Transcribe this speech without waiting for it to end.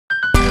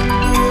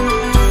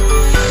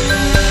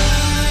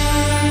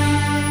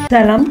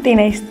ሰላም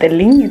ጤና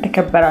ይስጥልኝ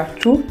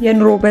የተከበራችሁ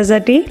የኑሮ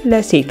በዘዴ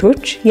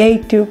ለሴቶች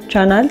የዩቲዩብ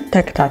ቻናል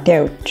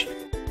ተከታታዮች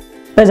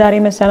በዛሬ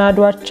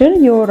መሰናዷችን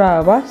የወር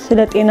አበባ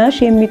ስለ ጤናሽ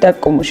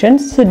የሚጠቁሙሽን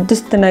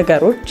 6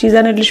 ነገሮች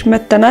ይዘንልሽ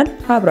መጥተናል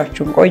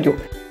አብራችሁን ቆዩ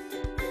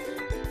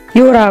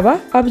የወር አበባ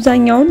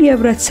አብዛኛውን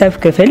የህብረተሰብ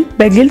ክፍል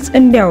በግልጽ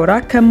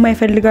እንዲያወራ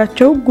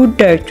ከማይፈልጋቸው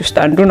ጉዳዮች ውስጥ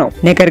አንዱ ነው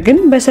ነገር ግን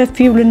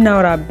በሰፊው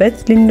ልናወራበት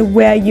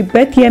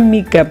ልንወያይበት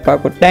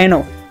የሚገባ ጉዳይ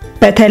ነው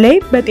በተለይ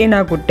በጤና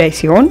ጉዳይ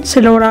ሲሆን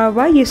ስለ ወር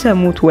አበባ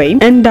የሰሙት ወይም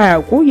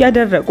እንዳያውቁ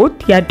ያደረጉት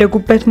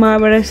ያደጉበት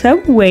ማህበረሰብ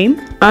ወይም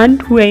አንድ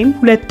ወይም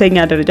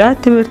ሁለተኛ ደረጃ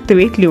ትምህርት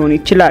ቤት ሊሆን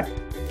ይችላል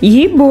ይሄ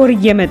በወር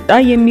እየመጣ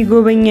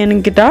የሚጎበኘን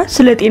እንግዳ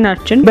ስለ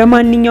ጤናችን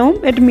በማንኛውም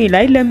እድሜ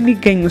ላይ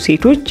ለሚገኙ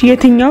ሴቶች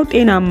የትኛው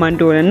ጤናማ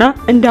እንደሆነና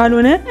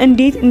እንዳልሆነ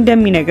እንዴት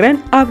እንደሚነግረን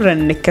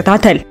አብረን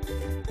እንከታተል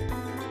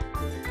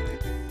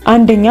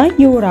አንደኛ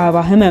የወር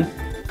አበባ ህመም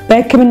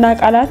በህክምና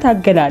ቃላት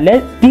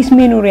አገላለጽ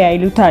ዲስሜኖሪያ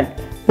ይሉታል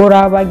ወር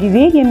አበባ ጊዜ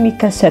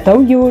የሚከሰተው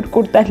የሆድ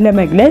ቁርጠት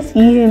ለመግለጽ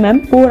ይህ ህመም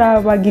ወር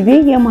አበባ ጊዜ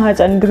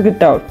የማህፀን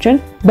ግድግዳዎችን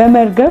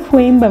በመርገፍ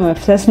ወይም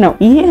በመፍሰስ ነው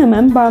ይህ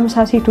ህመም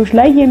በ50 ሴቶች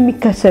ላይ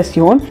የሚከሰት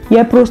ሲሆን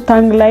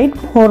የፕሮስታግላንዲን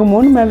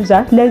ሆርሞን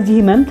መብዛት ለዚህ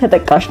ህመም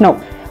ተጠቃሽ ነው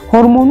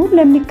ሆርሞኑ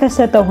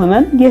ለሚከሰተው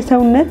ህመም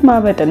የሰውነት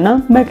ማበጥና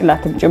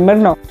መቅላትም ጭምር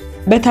ነው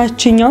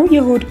በታችኛው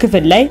የሆድ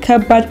ክፍል ላይ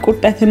ከባድ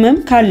ቁርጠት ህመም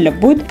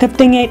ካለበት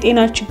ከፍተኛ የጤና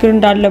ችግር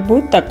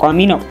እንዳለበት ጠቋሚ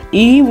ነው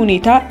ይህ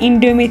ሁኔታ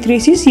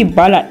ኢንዶሜትሪዮሲስ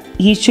ይባላል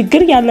ይህ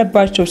ችግር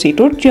ያለባቸው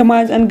ሴቶች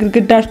የማህፀን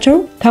ግድግዳቸው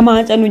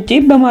ከማህፀን ውጪ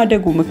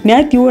በማደጉ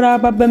ምክንያት የወር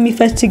አበባ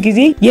በሚፈስ ጊዜ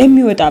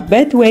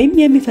የሚወጣበት ወይም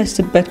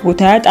የሚፈስበት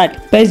ቦታ ያጣል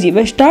በዚህ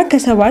በሽታ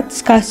ከ7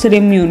 እስከ 10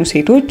 የሚሆኑ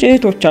ሴቶች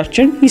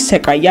እህቶቻችን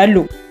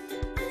ይሰቃያሉ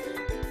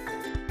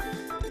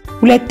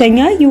ሁለተኛ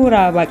የወር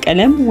አበባ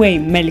ቀለም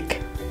ወይም መልክ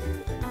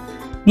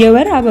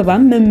የወር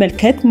አበባን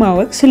መመልከት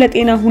ማወቅ ስለ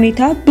ጤና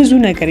ሁኔታ ብዙ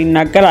ነገር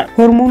ይናገራል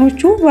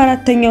ሆርሞኖቹ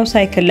በአራተኛው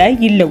ሳይክል ላይ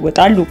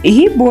ይለወጣሉ ይሄ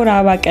በወር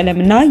አበባ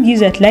ቀለምና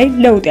ይዘት ላይ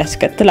ለውጥ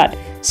ያስከትላል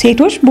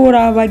ሴቶች በወር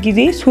አበባ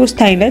ጊዜ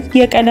 3 አይነት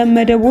የቀለም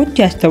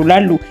መደቦች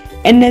ያስተውላሉ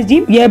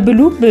እነዚህም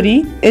የብሉበሪ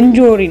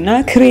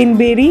እንጆሪና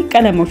ክሬንቤሪ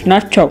ቀለሞች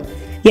ናቸው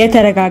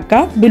የተረጋጋ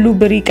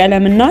ብሉበሪ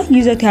ቀለምና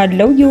ይዘት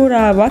ያለው የወር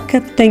አበባ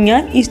ከፍተኛ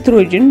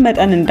ኤስትሮጅን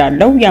መጠን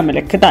እንዳለው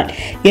ያመለክታል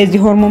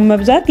የዚህ ሆርሞን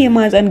መብዛት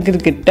የማህፀን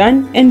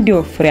ግድግዳን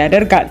እንዲወፍር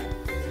ያደርጋል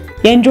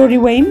የእንጆሪ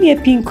ወይም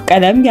የፒንክ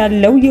ቀለም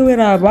ያለው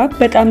የወር አበባ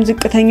በጣም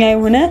ዝቅተኛ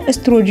የሆነ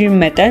ኤስትሮጅን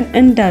መጠን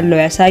እንዳለው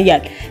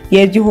ያሳያል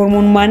የዚህ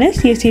ሆርሞን ማነስ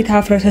የሴት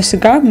ሀፍረተ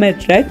ስጋ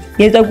መድረቅ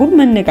የፀጉር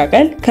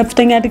መነቃቀል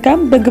ከፍተኛ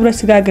ድጋም በግብረ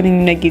ስጋ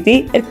ግንኙነት ጊዜ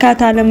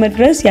እርካታ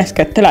ለመድረስ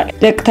ያስከትላል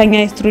ዝቅተኛ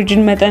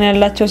ኤስትሮጅን መጠን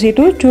ያላቸው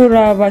ሴቶች የወር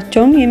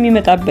አበባቸውን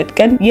የሚመጣበት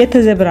ቀን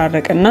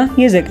የተዘበራረቀና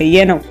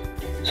የዘገየ ነው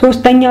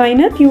ሶስተኛው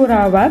አይነት የወር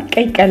አበባ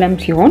ቀይ ቀለም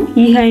ሲሆን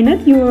ይህ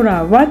አይነት የወር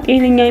አበባ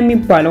ጤነኛ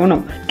የሚባለው ነው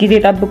ጊዜ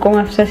ጠብቆ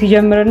መፍሰስ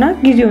ይጀምርና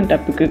ጊዜውን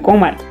ጠብቆ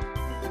ይቆማል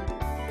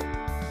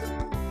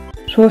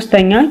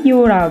ሶስተኛ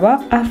የወር አበባ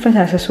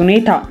አፈሳሰስ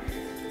ሁኔታ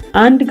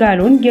 1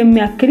 ጋሎን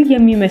የሚያክል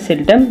የሚመስል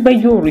ደም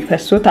በየወሩ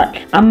ይፈሶታል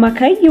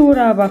አማካይ የወር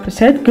አበባ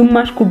ፍሰት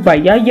ግማሽ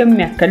ኩባያ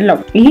የሚያክል ነው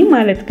ይሄ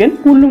ማለት ግን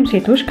ሁሉም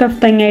ሴቶች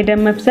ከፍተኛ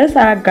የደም መፍሰስ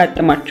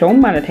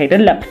አያጋጥማቸውም ማለት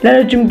አይደለም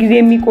ለረጅም ጊዜ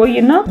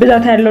የሚቆይና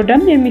ብዛት ያለው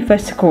ደም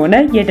የሚፈስ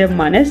ከሆነ የደም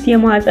ማነስ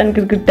የማህፀን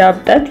ግድግዳ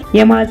እብጠት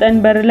የማህፀን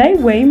በር ላይ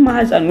ወይም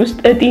ማህፀን ውስጥ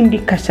እጢ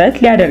እንዲከሰት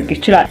ሊያደርግ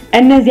ይችላል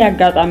እነዚህ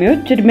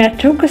አጋጣሚዎች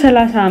እድሜያቸው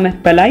ከ30 ዓመት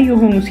በላይ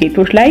የሆኑ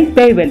ሴቶች ላይ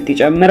በይበልጥ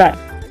ይጨምራል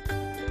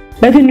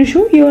በትንሹ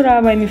የወር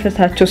አበባ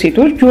የሚፈሳቸው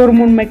ሴቶች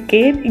የሆርሞን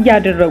መቀየር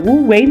ያደረጉ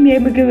ወይም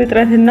የምግብ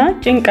እጥረትና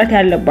ጭንቀት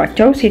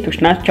ያለባቸው ሴቶች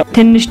ናቸው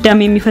ትንሽ ደም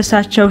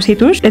የሚፈሳቸው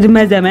ሴቶች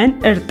እድሜ ዘመን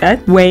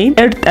እርጠት ወይም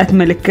እርጠት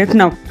ምልክት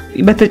ነው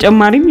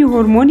በተጨማሪም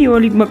የሆርሞን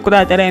የወሊድ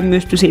መቆጣጠሪያ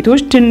የሚወስዱ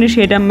ሴቶች ትንሽ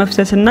የደም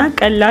መፍሰስና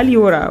ቀላል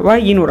የወር አበባ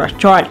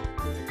ይኖራቸዋል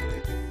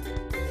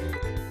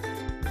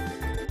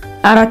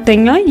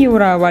አራተኛ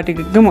የወር አበባ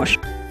ድግግሞሽ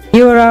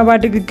የወር አበባ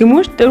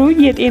ድግግሞሽ ጥሩ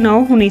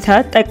የጤናው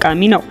ሁኔታ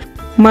ጠቃሚ ነው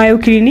ማዮ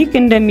ክሊኒክ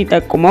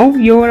እንደሚጠቁመው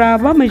የወር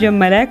አበባ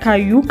መጀመሪያ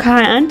ካዩ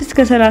ከ21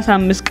 እስከ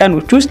 35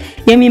 ቀኖች ውስጥ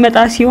የሚመጣ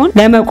ሲሆን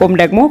ለመቆም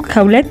ደግሞ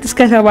ከ2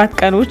 እስከ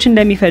 7 ቀኖች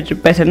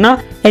እንደሚፈጅበትና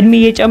እድሜ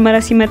እየጨመረ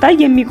ሲመጣ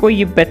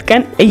የሚቆይበት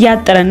ቀን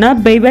እያጠረና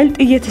በይበልጥ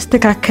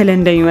እየተስተካከለ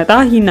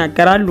እንደሚመጣ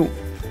ይናገራሉ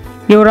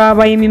የወር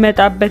አበባ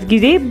የሚመጣበት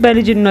ጊዜ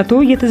በልጅነቱ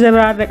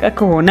የተዘበራረቀ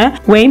ከሆነ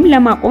ወይም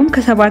ለማቆም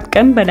ከ7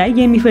 ቀን በላይ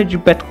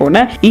የሚፈጅበት ከሆነ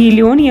ይህ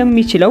ሊሆን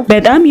የሚችለው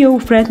በጣም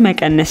የውፍረት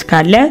መቀነስ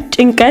ካለ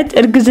ጭንቀት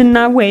እርግዝና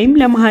ወይም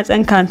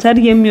ለማህፀን ካንሰር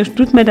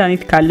የሚወስዱት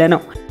መድኃኒት ካለ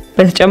ነው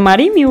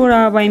በተጨማሪም የወር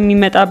አበባ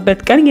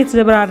የሚመጣበት ቀን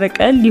የተዘበራረቀ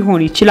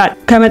ሊሆን ይችላል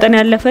ከመጠን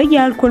ያለፈ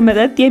የአልኮል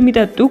መጠጥ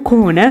የሚጠጡ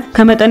ከሆነ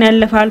ከመጠን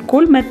ያለፈ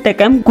አልኮል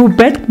መጠቀም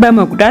ጉበት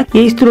በመጉዳት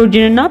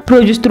የኤስትሮጅንና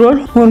ፕሮጀስትሮን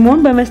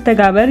ሆርሞን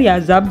በመስተጋበር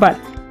ያዛባል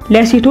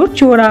ለሴቶች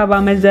የወር አበባ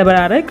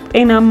መዘበራረቅ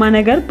ጤናማ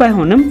ነገር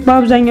ባይሆንም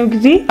በአብዛኛው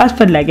ጊዜ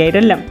አስፈላጊ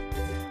አይደለም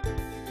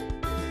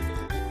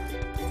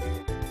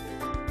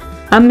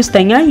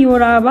አምስተኛ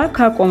የወር አበባ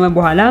ካቆመ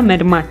በኋላ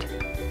መድማት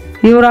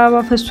የወር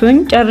አበባ ፈሶኝ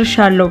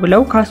ጨርሻለሁ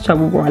ብለው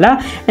ካሰቡ በኋላ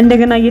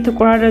እንደገና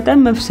እየተቆራረጠ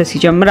መፍሰስ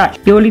ይጀምራል።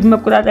 የወሊድ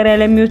መቆጣጠሪያ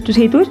ለሚወስዱ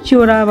ሴቶች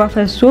የወር አበባ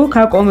ፈሶ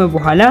ካቆመ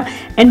በኋላ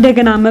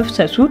እንደገና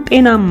መፍሰሱ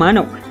ጤናማ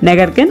ነው።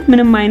 ነገር ግን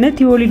ምንም አይነት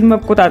የወሊድ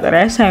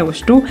መቆጣጠሪያ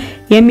ሳይወስዱ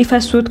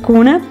የሚፈሱት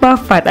ከሆነ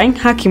በአፋጣኝ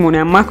ሐኪሙን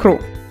ያማክሩ።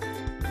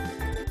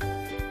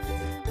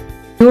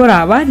 የወር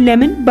አበባ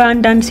ለምን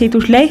በአንዳንድ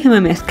ሴቶች ላይ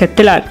ህመም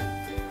ያስከትላል?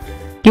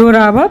 የወር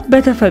አበባ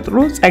በተፈጥሮ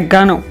ጸጋ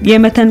ነው።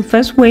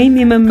 የመተንፈስ ወይም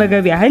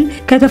የመመገብ ያህል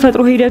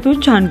ከተፈጥሮ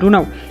ሂደቶች አንዱ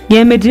ነው።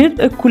 የምድር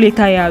እኩሌታ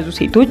የያዙ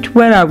ሴቶች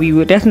ወራዊ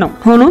ውደት ነው።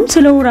 ሆኖም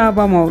ስለ ወር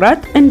አበባ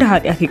ማውራት እንደ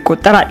ኃጢያት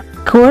ይቆጠራል።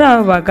 ከወር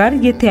አበባ ጋር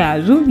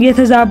የተያያዙ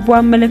የተዛቡ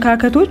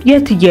አመለካከቶች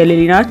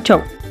የትየለሌ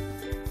ናቸው።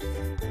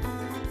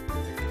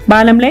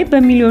 በዓለም ላይ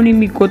በሚሊዮን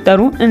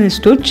የሚቆጠሩ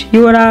እንስቶች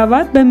የወር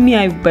አበባ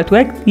በሚያዩበት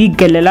ወቅት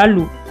ይገለላሉ።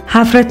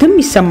 ሀፍረትም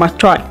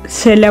ይሰማቸዋል።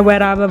 ስለ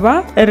ወር አበባ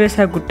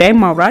ርዕሰ ጉዳይ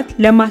ማውራት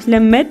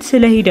ለማስለመድ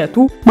ስለ ሂደቱ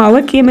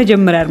ማወቅ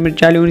የመጀመሪያ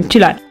እርምጃ ሊሆን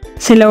ይችላል።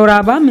 ስለ ወር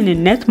አበባ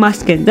ምንነት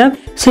ማስገንዘብ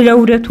ስለ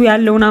ውደቱ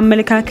ያለውን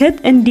አመለካከት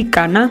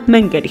እንዲቃና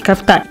መንገድ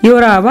ይከፍታል።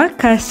 የወር አበባ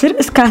ከ10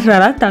 እስከ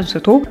 14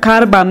 አንስቶ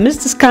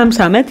ከ45 እስከ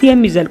 50 ዓመት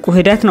የሚዘልቁ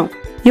ሂደት ነው።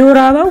 የወር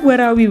አበባ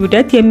ወራዊ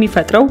ውደት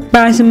የሚፈጥረው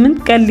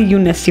በ28 ቀን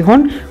ልዩነት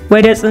ሲሆን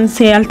ወደ ጽንስ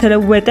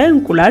ያልተለወጠ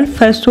እንቁላል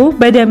ፈሶ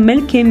በደም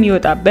መልክ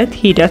የሚወጣበት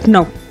ሂደት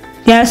ነው።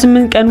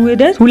 የ28 ቀን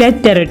ውደት 2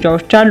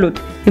 ደረጃዎች አሉት።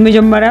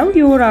 የመጀመሪያው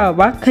የወር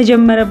አበባ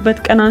ከጀመረበት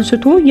ቀን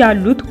አንስቶ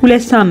ያሉት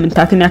 2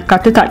 ሳምንታትን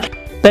ያካትታል።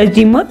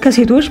 በዚህም ወቅት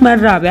ከሴቶች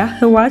መራቢያ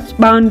ህዋስ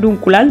በአንዱ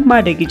እንቁላል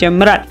ማደግ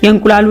ይጀምራል።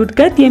 የእንቁላሉ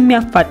እድገት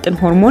የሚያፋጥን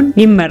ሆርሞን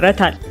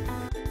ይመረታል።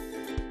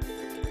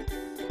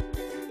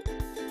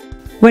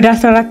 ወደ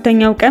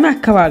 14ኛው ቀን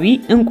አካባቢ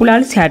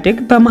እንቁላል ሲያድግ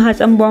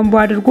በማህፀን ቧንቧ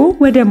አድርጎ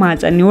ወደ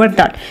ማህፀን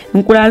ይወርዳል።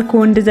 እንቁላል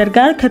ከወንድ ዘር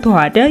ጋር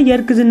ከተዋሃደ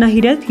የእርግዝና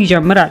ሂደት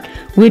ይጀምራል።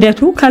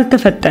 ውህደቱ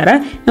ካልተፈጠረ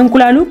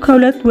እንቁላሉ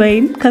ከ2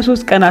 ወይም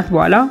ከ3 ቀናት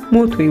በኋላ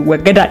ሞቶ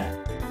ይወገዳል።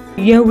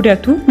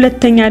 የውህደቱ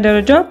ሁለተኛ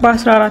ደረጃ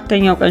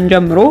በ14ኛው ቀን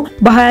ጀምሮ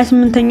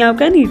በ28ኛው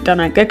ቀን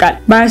ይጠናቀቃል።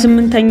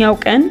 በ28ኛው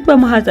ቀን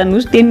በማህፀን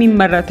ውስጥ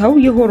የሚመረተው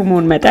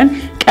የሆርሞን መጠን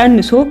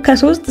ቀንሶ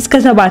ከ3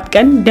 እስከ 7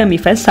 ቀን ደም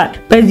ይፈሳል።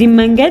 በዚህ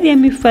መንገድ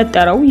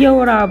የሚፈጠረው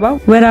የወር አበባ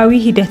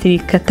ወራዊ ሂደትን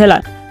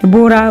ይከተላል።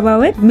 በወር አበባ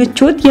ወቅት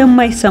ምቾት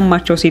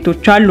የማይሰማቸው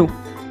ሴቶች አሉ።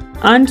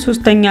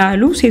 1/3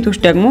 ያህሉ ሴቶች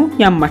ደግሞ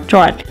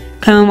ያማቸዋል።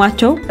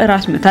 ከህመማቸው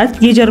ራስ ምታት፣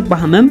 የጀርባ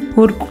ህመም፣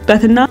 ሆድ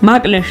ቁርጠትና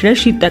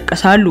ማቅለሽለሽ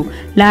ይጠቀሳሉ።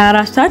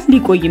 ለ24 ሰዓት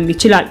ሊቆይም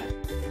ይችላል።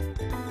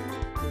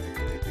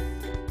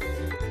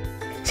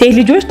 ሴት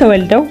ልጆች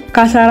ተወልደው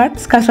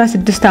ከ14 እስከ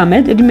 16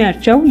 ዓመት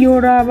እድሜያቸው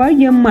የወር አበባ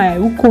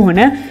የማያዩ ከሆነ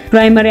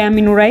ፕራይመሪ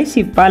አሚኖራይስ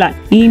ይባላል።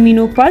 ይህ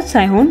ሚኖፓዝ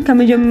ሳይሆን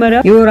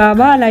ከመጀመሪያው የወር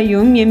አበባ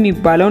አላየውም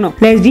የሚባለው ነው።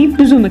 ለዚህ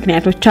ብዙ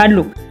ምክንያቶች አሉ።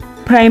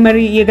 ፕራይመሪ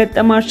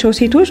የገጠማቸው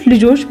ሴቶች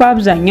ልጆች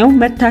በአብዛኛው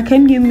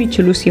መታከም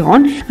የሚችሉ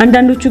ሲሆን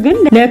አንዳንዶቹ ግን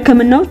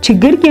ለህክምናው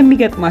ችግር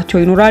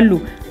የሚገጥማቸው ይኖራሉ።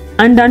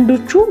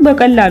 አንዳንዶቹ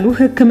በቀላሉ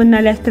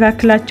ህክምና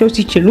ሊያስተካክላቸው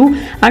ሲችሉ፣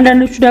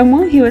 አንዳንዶቹ ደግሞ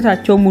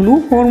ህይወታቸው ሙሉ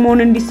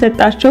ሆርሞን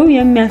እንዲሰጣቸው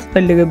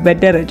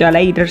የሚያስፈልግበት ደረጃ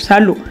ላይ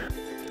ይደርሳሉ።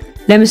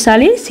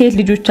 ለምሳሌ ሴት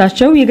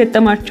ልጆቻቸው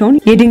የገጠማቸውን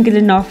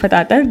የድንግልና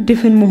አፈጣጠር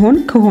ድፍን መሆን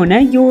ከሆነ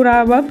የወር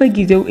አበባ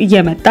በጊዜው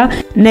እየመጣ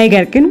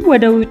ነገር ግን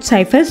ወደ ውጭ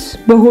ሳይፈስ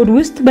በሆድ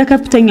ውስጥ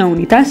በከፍተኛ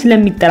ሁኔታ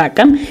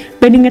ስለሚጠራቀም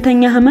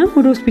በድንገተኛ ህመም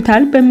ወደ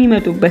ሆስፒታል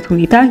በሚመጡበት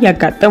ሁኔታ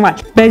ያጋጥማል።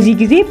 በዚህ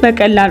ጊዜ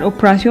በቀላል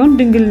ኦፕራሲዮን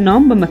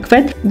ድንግልናውን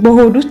በመክፈት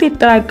በሆድ ውስጥ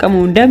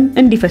የተጠራቀመውን ደም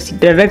እንዲፈስ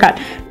ይደረጋል።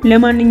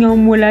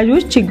 ለማንኛውም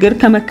ወላጆች ችግር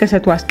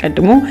ከመከሰቱ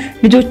አስቀድሞ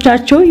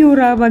ልጆቻቸው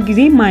የወር አበባ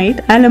ጊዜ ማየት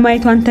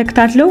አለማየቷን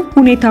ተከታትለው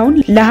ሁኔታውን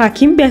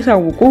ለሐኪም ቢያሳውቁ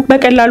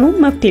በቀላሉ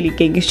መፍትሄ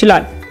ሊገኝ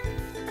ይችላል።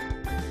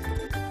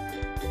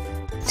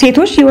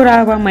 ሴቶች የወር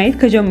አበባ ማየት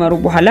ከጀመሩ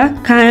በኋላ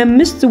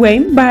ከ25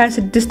 ወይም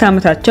በ26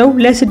 ዓመታቸው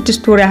ለ6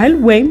 ወር ያህል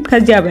ወይም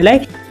ከዚያ በላይ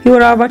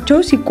የወር አበባቸው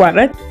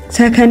ሲቋረጥ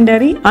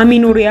ሰከንደሪ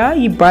አሚኖሪያ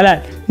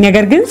ይባላል።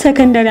 ነገር ግን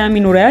ሰከንደሪ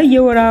አሚኖሪያ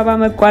የወር አበባ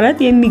መቋረጥ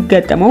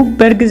የሚገጠመው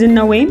በእርግዝና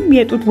ወይም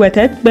የጡት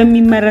ወተት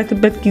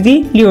በሚመረትበት ጊዜ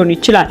ሊሆን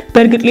ይችላል።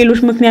 በእርግጥ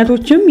ሌሎች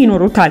ምክንያቶችም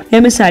ይኖሩታል።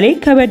 ለምሳሌ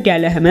ከበድ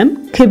ያለ ህመም፣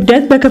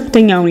 ክብደት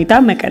በከፍተኛ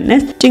ሁኔታ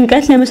መቀነስ፣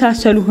 ጭንቀት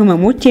ለመሳሰሉ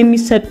ህመሞች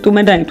የሚሰጡ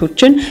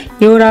መድኃኒቶችን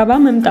የወር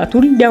አበባ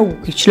መምጣቱን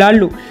ሊያውኩ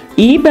ይችላሉ።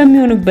 ይህ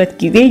በሚሆንበት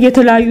ጊዜ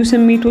የተለያዩ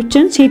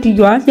ስሜቶችን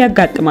ሴትየዋ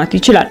ሊያጋጥማት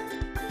ይችላል።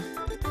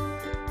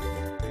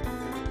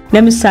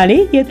 ለምሳሌ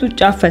የጡት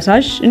ጫፍ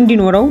ፈሳሽ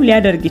እንዲኖረው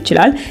ሊያደርግ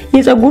ይችላል።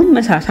 የፀጉር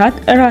መሳሳት፣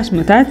 ራስ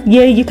ምታት፣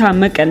 የእይታ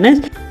መቀነስ፣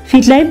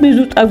 ፊት ላይ ብዙ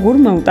ጠጉር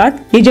መውጣት፣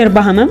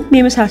 የጀርባ ህመም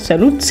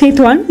የመሳሰሉት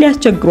ሴቷን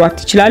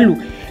ሊያስቸግሯት ይችላሉ።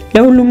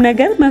 ለሁሉም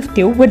ነገር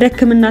መፍትሄው ወደ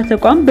ህክምና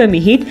ተቋም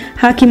በመሄድ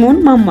ሐኪሙን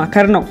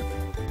ማማከር ነው።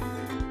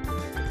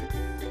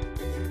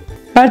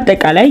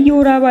 በአጠቃላይ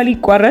የወር አበባ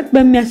ሊቋረጥ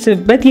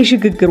በሚያስብበት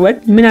የሽግግር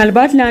ወቅት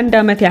ምናልባት ለ1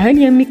 ዓመት ያህል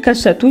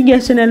የሚከሰቱ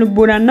የስነ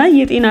ልቦናና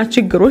የጤና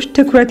ችግሮች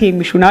ትኩረት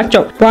የሚሹ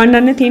ናቸው።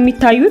 በዋናነት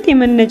የሚታዩት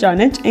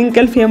የመነጫነጭ፣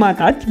 እንቅልፍ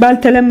የማጣት፣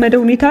 ባልተለመደ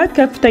ሁኔታ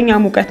ከፍተኛ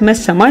ሙቀት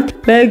መሰማት፣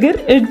 በእግር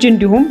እጅ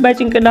እንዲሁም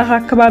በጭንቅላት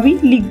አካባቢ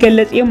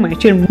ሊገለጽ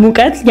የማይችል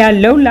ሙቀት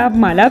ያለው ላብ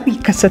ማላብ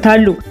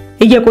ይከሰታሉ።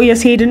 እየቆየ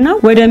ሲሄድና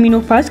ወደ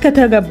ሚኖፓዝ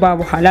ከተገባ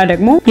በኋላ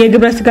ደግሞ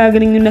የግብረ ስጋ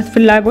ግንኙነት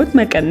ፍላጎት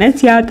መቀነስ፣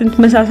 የአጥንት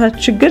መሳሳት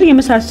ችግር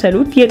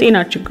የመሳሰሉት የጤና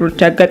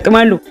ችግሮች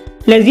ያጋጥማሉ።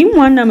 ለዚህም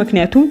ዋና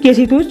ምክንያቱ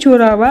የሴቶች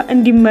የወር አበባ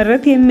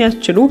እንዲመረት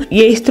የሚያስችሉ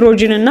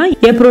የኤስትሮጅን እና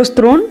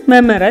የፕሮስትሮን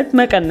መመረት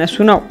መቀነሱ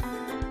ነው።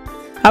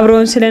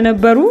 አብረውን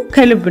ስለነበሩ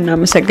ከልብ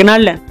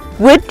እናመሰግናለን።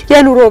 ውድ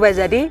የኑሮ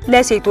በዘዴ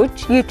ለሴቶች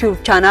ዩቲዩብ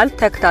ቻናል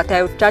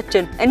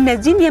ተከታታዮቻችን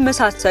እነዚህን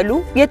የመሳሰሉ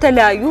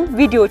የተለያዩ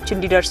ቪዲዮዎች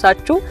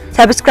እንዲደርሳችሁ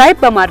ሰብስክራይብ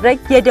በማድረግ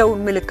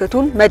የደውል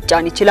ምልክቱን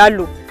መጫን ይችላሉ።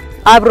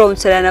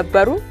 አብረውን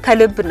ስለነበሩ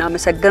ከልብ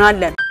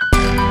እናመሰግናለን።